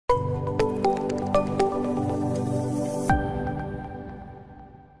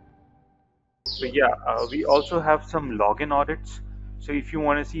So yeah, we also have some login audits. So if you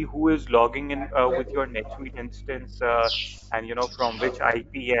want to see who is logging in with your NetSuite instance, and from which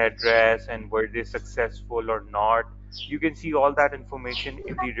IP address and were they successful or not, you can see all that information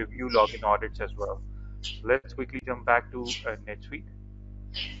in the review login audits as well. So let's quickly jump back to NetSuite,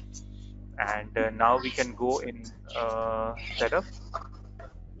 and now we can go in setup,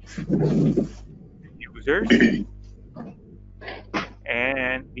 users,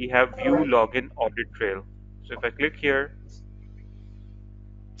 and we have view login audit trail. So if I click here,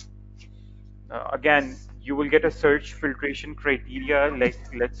 again, you will get a search filtration criteria. Like,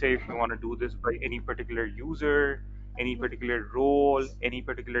 let's say if you want to do this by any particular user, any particular role, any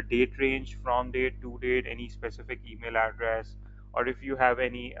particular date range from date to date, any specific email address, or if you have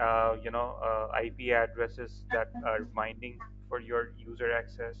any, IP addresses that are binding for your user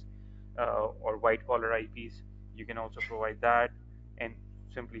access, or white collar IPs, you can also provide that and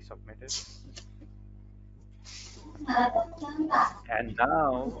simply submit it. And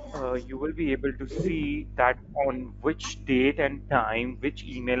now you will be able to see that on which date and time, which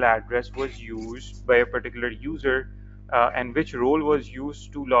email address was used by a particular user, and which role was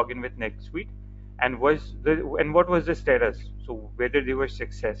used to log in with NetSuite, and what was the status. So whether they were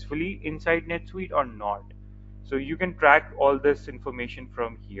successfully inside NetSuite or not. So you can track all this information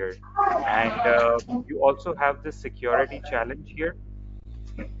from here, and you also have the security challenge here.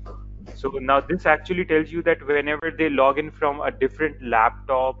 So now this actually tells you that whenever they log in from a different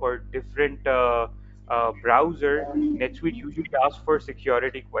laptop or different browser, NetSuite usually asks for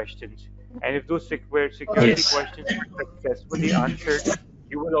security questions. And if those security Yes. questions are successfully answered,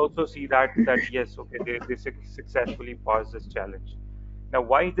 you will also see that yes, okay, they successfully passed this challenge. Now,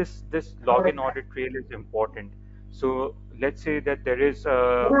 why this login audit trail is important? So let's say that there is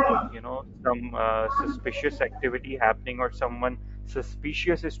some suspicious activity happening, or someone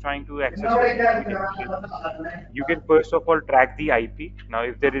suspicious is trying to access your NetSuite instance. You can first of all track the IP. Now,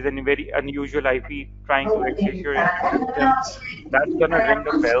 if there is any very unusual IP trying to access your system, that's gonna ring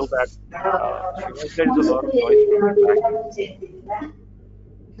a bell that Shivaj, there is a lot of noise from your background.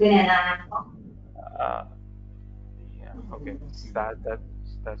 Uh, Yeah, okay.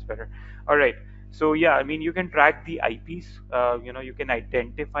 That's better. All right. So yeah, I mean, you can track the IPs. You can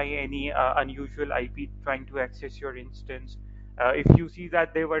identify any unusual IP trying to access your instance. If you see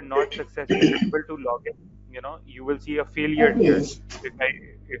that they were not successfully able to log in, you will see a failure here.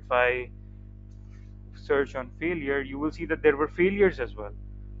 If I search on failure, you will see that there were failures as well.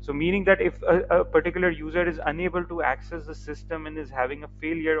 So meaning that if a particular user is unable to access the system and is having a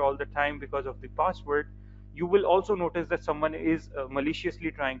failure all the time because of the password, you will also notice that someone is maliciously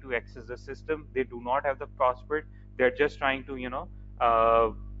trying to access the system. They do not have the password. They're just trying to,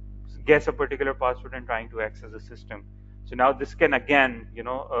 guess a particular password and trying to access the system. So now this can again,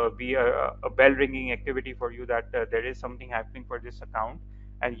 be a bell ringing activity for you that there is something happening for this account,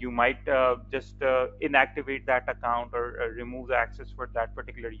 and you might just inactivate that account or remove the access for that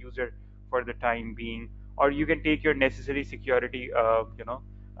particular user for the time being, or you can take your necessary security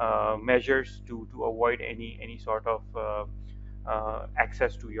measures to avoid any sort of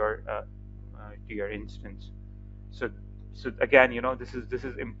access to your instance. So so again, this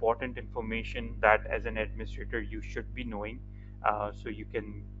is important information that as an administrator you should be knowing, so you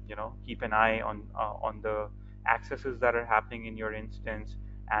can keep an eye on the accesses that are happening in your instance,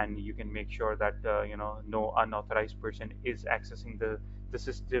 and you can make sure that no unauthorized person is accessing the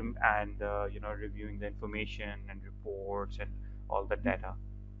system, and reviewing the information and reports and all the data.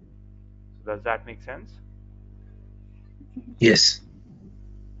 So does that make sense? Yes.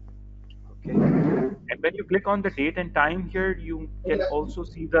 Okay. And when you click on the date and time here, you can also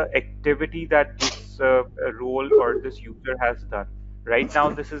see the activity that this role or this user has done. Right now,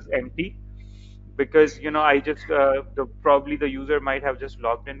 this is empty because I just probably the user might have just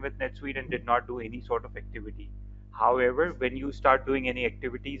logged in with NetSuite and did not do any sort of activity. However, when you start doing any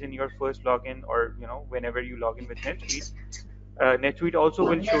activities in your first login, or whenever you log in with NetSuite also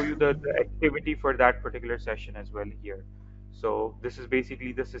will show you the activity for that particular session as well here. So this is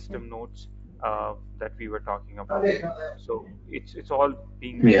basically the system notes that we were talking about. So it's all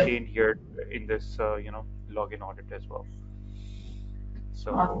being Yeah. maintained here in this login audit as well.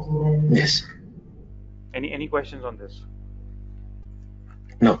 So Yes. any questions on this?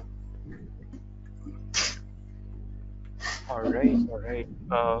 No. All right, all right.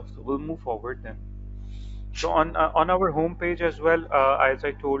 So we'll move forward then. So on our homepage as well, as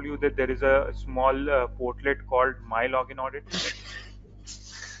I told you that there is a small portlet called My Login Audit.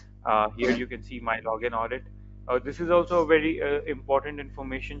 Here you can see My Login Audit. This is also a very important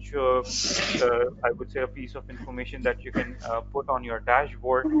information. I would say a piece of information that you can put on your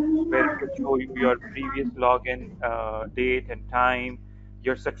dashboard, where it will show you your previous login date and time,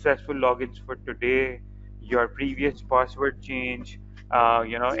 your successful logins for today, your previous password change,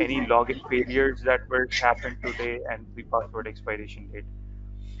 any login failures that were happened today, and the password expiration date.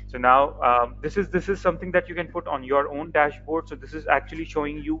 So now this is something that you can put on your own dashboard. So this is actually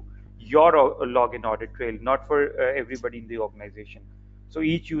showing you your login audit trail, not for everybody in the organization. So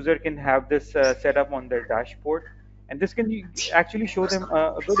each user can have this set up on their dashboard, and this can actually show them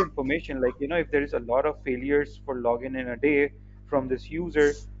a good information. Like if there is a lot of failures for login in a day from this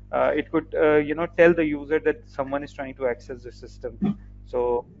user, it could tell the user that someone is trying to access the system.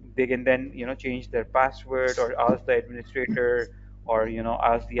 So they can then change their password or ask the administrator or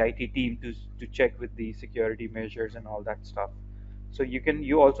ask the IT team to check with the security measures and all that stuff. So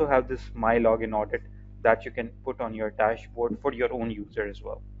you also have this my login audit that you can put on your dashboard for your own user as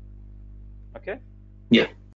well. Okay. Yeah.